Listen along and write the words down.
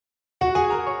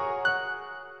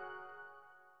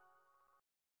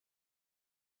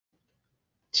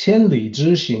千里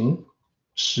之行，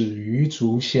始于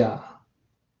足下.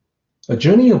 A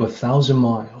journey of 1,000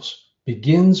 miles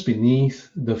begins beneath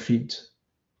the feet.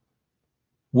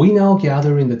 We now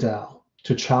gather in the Tao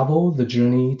to travel the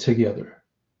journey together.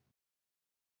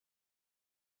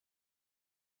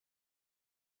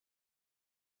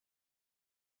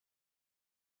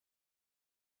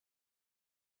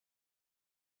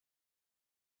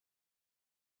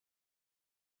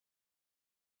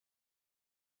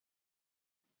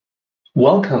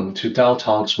 Welcome to Tao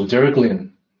Talks with Derek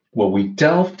Lin, where we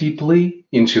delve deeply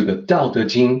into the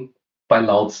Daodejing by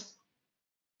Lao Tzu.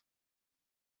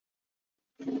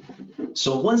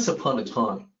 So once upon a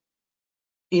time,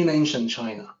 in ancient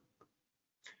China,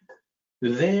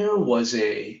 there was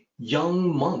a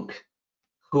young monk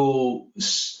who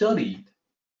studied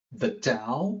the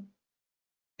Tao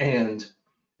and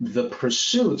the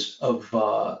pursuit of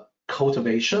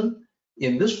cultivation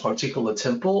in this particular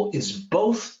temple is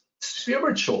both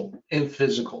spiritual and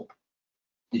physical.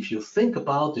 If you think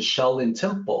about the Shaolin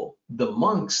Temple, the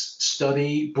monks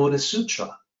study Buddhist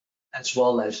Sutra as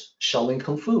well as Shaolin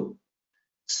Kung Fu.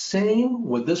 Same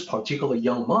with this particular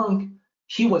young monk,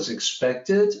 he was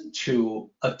expected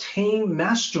to attain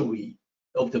mastery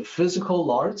of the physical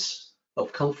arts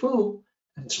of Kung Fu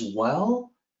as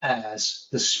well as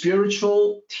the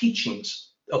spiritual teachings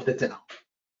of the Tao.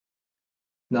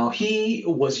 Now, he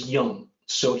was young,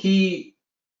 so he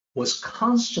was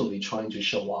constantly trying to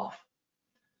show off.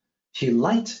 He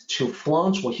liked to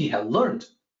flaunt what he had learned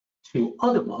to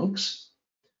other monks.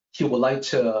 He wanted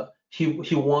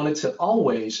to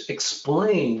always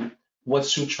explain what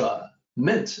sutra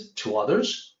meant to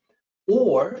others,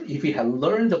 or if he had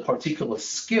learned a particular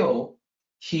skill,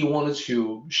 he wanted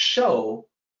to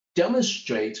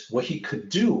demonstrate what he could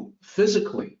do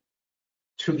physically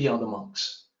to the other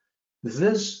monks.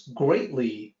 This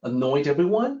greatly annoyed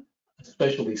everyone,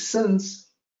 especially since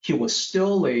he was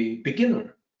still a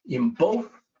beginner in both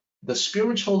the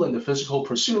spiritual and the physical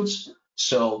pursuits.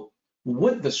 So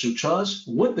with the sutras,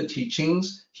 with the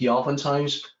teachings, he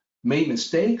oftentimes made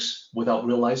mistakes without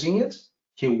realizing it.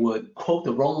 He would quote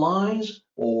the wrong lines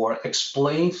or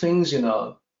explain things in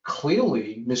a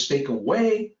clearly mistaken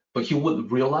way, but he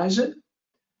wouldn't realize it.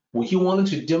 When he wanted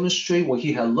to demonstrate what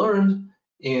he had learned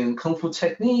in Kung Fu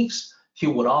techniques, he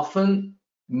would often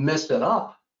mess it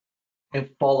up and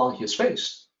fall on his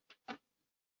face.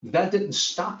 That didn't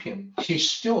stop him. He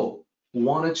still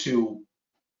wanted to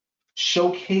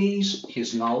showcase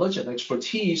his knowledge and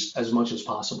expertise as much as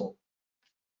possible.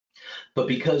 But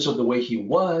because of the way he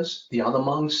was, the other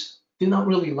monks did not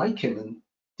really like him and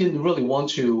didn't really want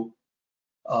to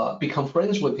become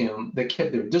friends with him. They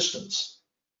kept their distance.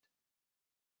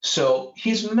 So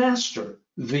his master,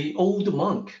 the old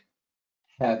monk,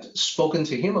 had spoken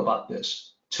to him about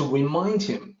this to remind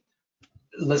him,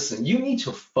 listen, you need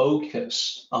to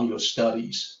focus on your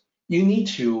studies. You need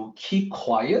to keep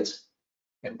quiet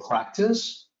and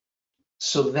practice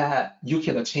so that you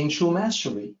can attain true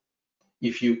mastery.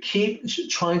 If you keep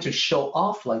trying to show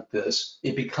off like this,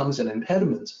 it becomes an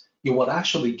impediment. It will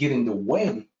actually get in the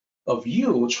way of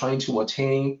you trying to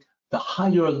attain the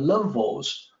higher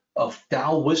levels of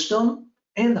Tao wisdom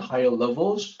and the higher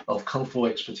levels of Kung Fu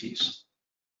expertise.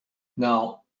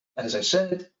 Now, as I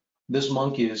said, this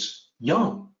monk is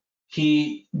young.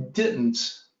 He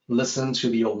didn't listen to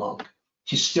the old monk.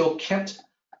 He still kept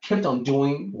on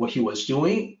doing what he was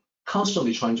doing,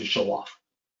 constantly trying to show off.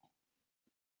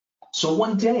 So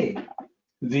one day,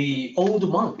 the old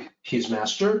monk, his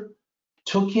master,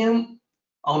 took him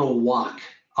on a walk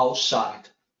outside.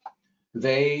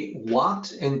 They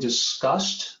walked and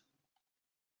discussed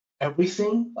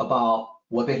everything about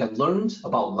what they had learned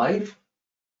about life,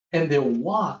 and their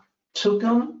walk took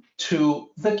them to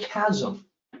the chasm,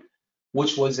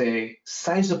 which was a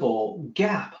sizable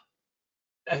gap,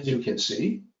 as you can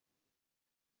see.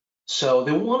 So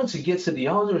they wanted to get to the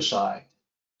other side.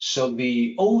 So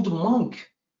the old monk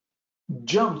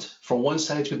jumped from one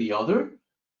side to the other,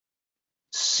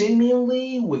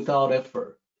 seemingly without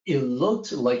effort. It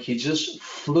looked like he just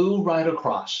flew right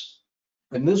across.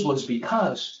 And this was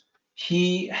because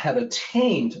he had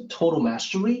attained total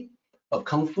mastery of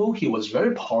Kung Fu. He was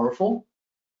very powerful.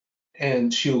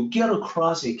 And to get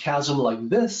across a chasm like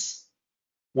this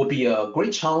would be a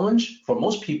great challenge for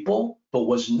most people, but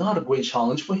was not a great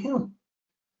challenge for him.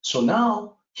 So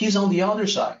now he's on the other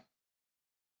side.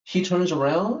 He turns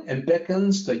around and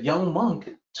beckons the young monk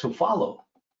to follow.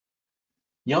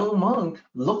 Young monk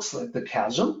looks at the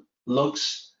chasm,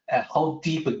 looks at how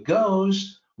deep it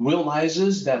goes,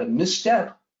 realizes that a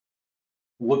misstep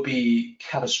would be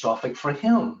catastrophic for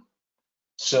him.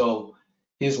 So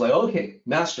He's like, okay,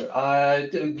 master,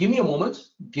 give me a moment.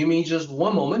 Give me just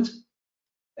one moment.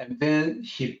 And then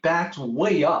he backed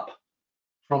way up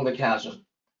from the chasm.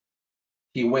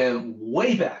 He went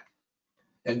way back.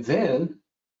 And then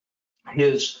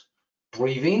his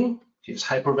breathing, he's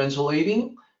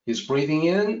hyperventilating, he's breathing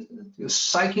in, he's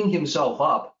psyching himself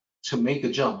up to make the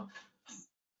jump.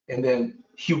 And then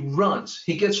he runs,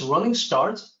 he gets running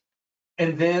start,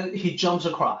 and then he jumps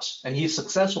across, and he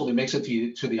successfully makes it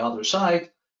to the other side.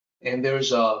 And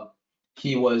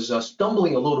he was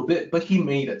stumbling a little bit, but he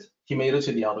made it. He made it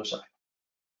to the other side.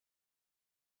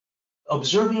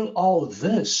 Observing all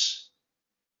this,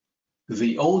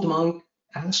 the old monk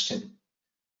asked him,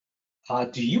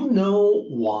 do you know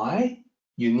why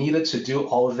you needed to do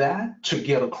all that to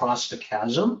get across the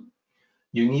chasm?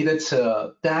 You needed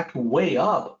to back way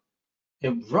up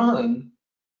and run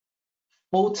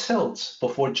full tilt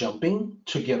before jumping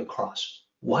to get across.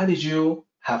 Why did you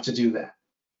have to do that?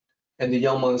 And the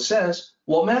young monk says,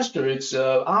 well, master, it's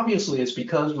obviously it's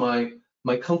because my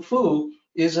kung fu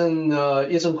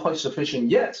isn't quite sufficient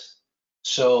yet.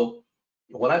 So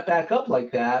when I back up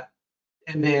like that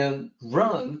and then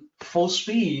run full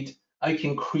speed, I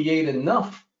can create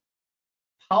enough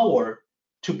power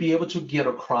to be able to get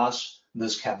across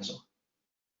this chasm.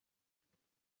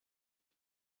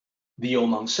 The old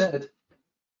monk said,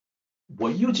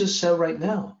 what you just said right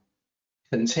now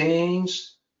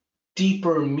contains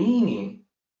deeper meaning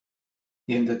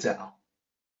in the Tao.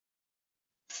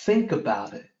 Think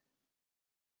about it.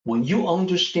 When you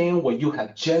understand what you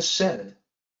have just said,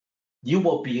 you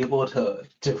will be able to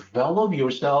develop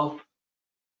yourself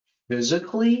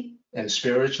physically and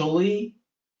spiritually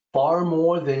far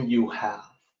more than you have.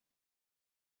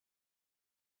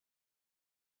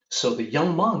 So the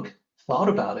young monk thought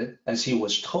about it as he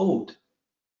was told.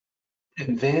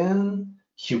 And then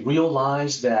he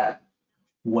realized that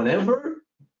whenever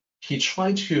he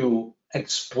tried to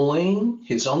explain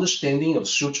his understanding of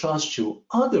sutras to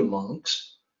other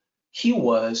monks, he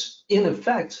was, in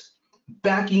effect,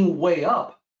 backing way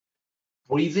up,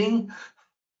 breathing,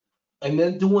 and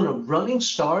then doing a running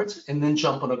start and then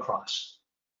jumping across.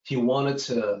 He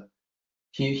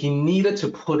needed to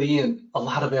put in a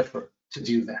lot of effort to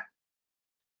do that.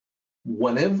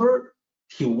 Whenever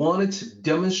he wanted to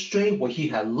demonstrate what he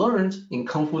had learned in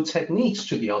Kung Fu techniques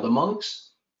to the other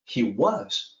monks, he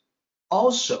was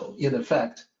also, in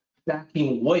effect,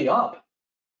 backing way up,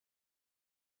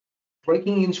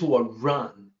 breaking into a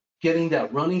run, getting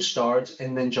that running start,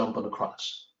 and then jumping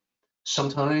across.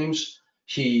 Sometimes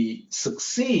he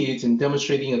succeeds in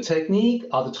demonstrating a technique,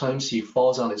 other times he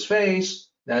falls on his face.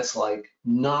 That's like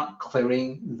not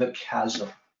clearing the chasm.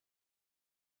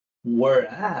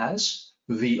 Whereas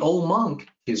the old monk,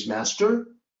 his master,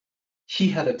 he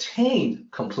had attained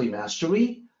complete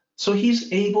mastery, so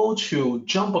he's able to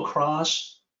jump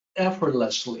across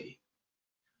effortlessly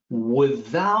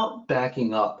without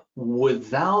backing up,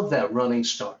 without that running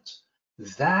start.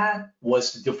 That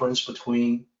was the difference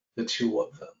between the two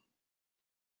of them.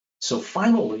 So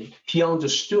finally, he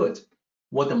understood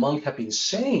what the monk had been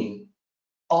saying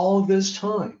all this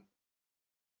time.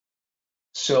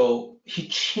 So he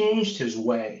changed his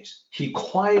ways. He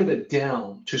quieted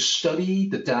down to study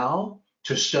the Tao,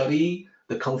 to study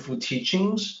the Kung Fu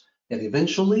teachings, and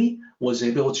eventually was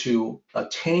able to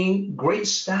attain great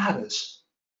status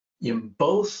in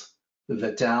both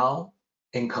the Tao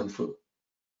and Kung Fu.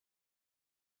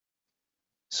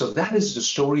 So that is the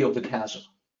story of the chasm.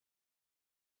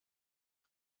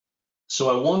 So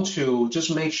I want to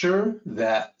just make sure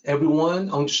that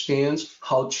everyone understands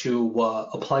how to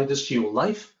apply this to your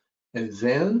life, and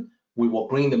then we will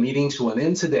bring the meeting to an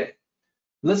end today.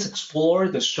 Let's explore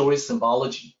the story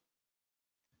symbology.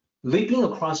 Leaping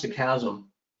across the chasm,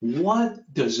 what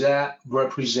does that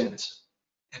represent?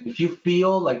 And if you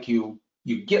feel like you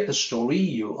get the story,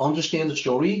 you understand the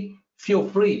story, feel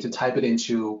free to type it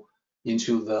into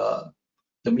the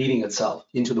meeting itself,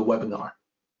 into the webinar.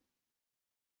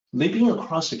 Leaping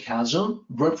across the chasm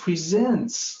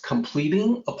represents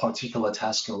completing a particular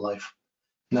task in life.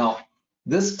 Now,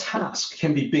 this task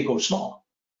can be big or small.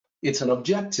 It's an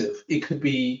objective. It could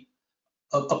be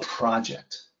a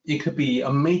project. It could be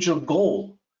a major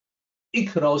goal. It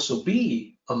could also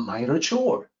be a minor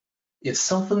chore. It's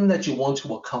something that you want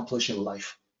to accomplish in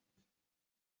life.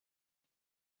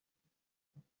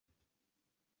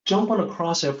 Jumping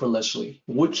across effortlessly,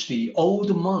 which the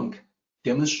old monk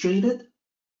demonstrated.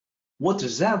 What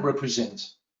does that represent?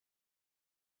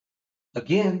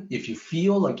 Again, if you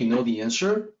feel like you know the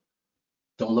answer,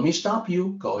 don't let me stop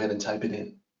you. Go ahead and type it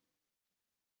in.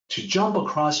 To jump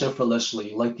across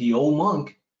effortlessly like the old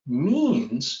monk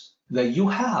means that you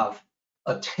have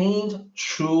attained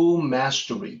true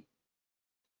mastery.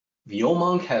 The old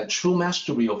monk had true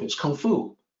mastery of his kung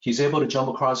fu. He's able to jump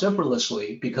across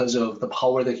effortlessly because of the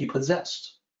power that he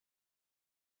possessed.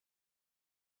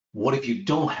 What if you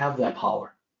don't have that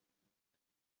power?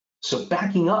 So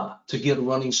backing up to get a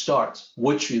running start,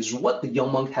 which is what the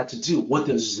young monk had to do, what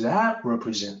does that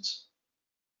represent?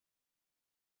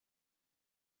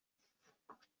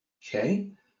 Okay,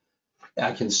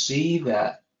 I can see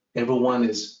that everyone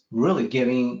is really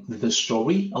getting the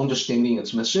story, understanding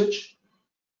its message.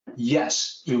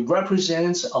 Yes, it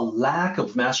represents a lack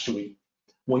of mastery.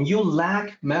 When you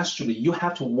lack mastery, you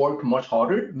have to work much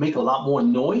harder, make a lot more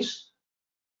noise,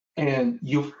 and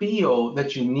you feel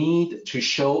that you need to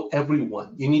show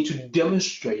everyone. You need to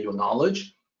demonstrate your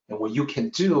knowledge and what you can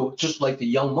do, just like the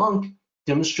young monk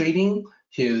demonstrating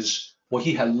what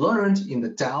he had learned in the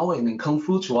Tao and in Kung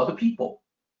Fu to other people.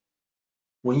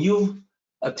 When you've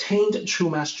attained true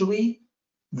mastery,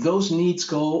 those needs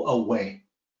go away.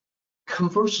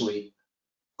 Conversely,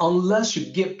 unless you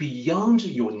get beyond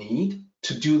your need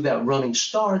to do that running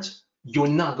start, you're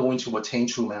not going to attain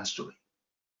true mastery.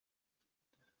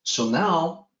 So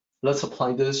now, let's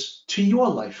apply this to your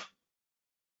life.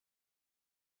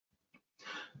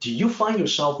 Do you find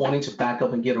yourself wanting to back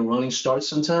up and get a running start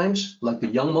sometimes, like the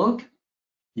young monk?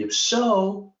 If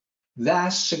so, that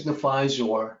signifies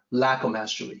your lack of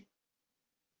mastery.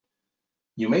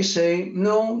 You may say,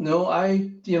 no,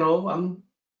 I'm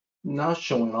not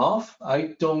showing off.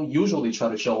 I don't usually try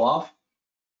to show off.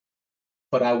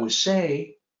 But I would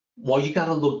say, well, you got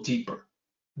to look deeper.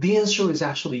 The answer is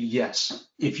actually yes.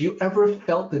 If you ever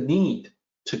felt the need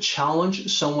to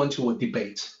challenge someone to a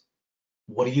debate,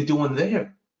 what are you doing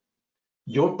there?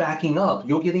 You're backing up.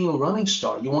 You're getting a running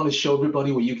start. You want to show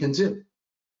everybody what you can do.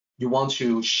 You want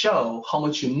to show how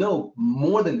much you know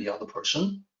more than the other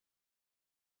person.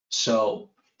 So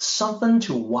something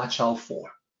to watch out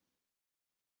for.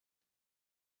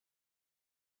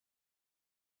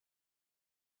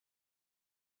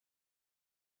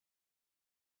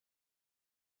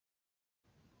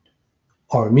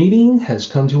 Our meeting has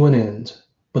come to an end,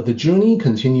 but the journey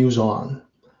continues on.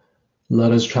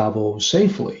 Let us travel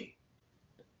safely.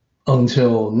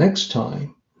 Until next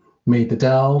time, may the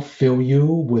Tao fill you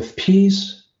with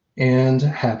peace and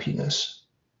happiness.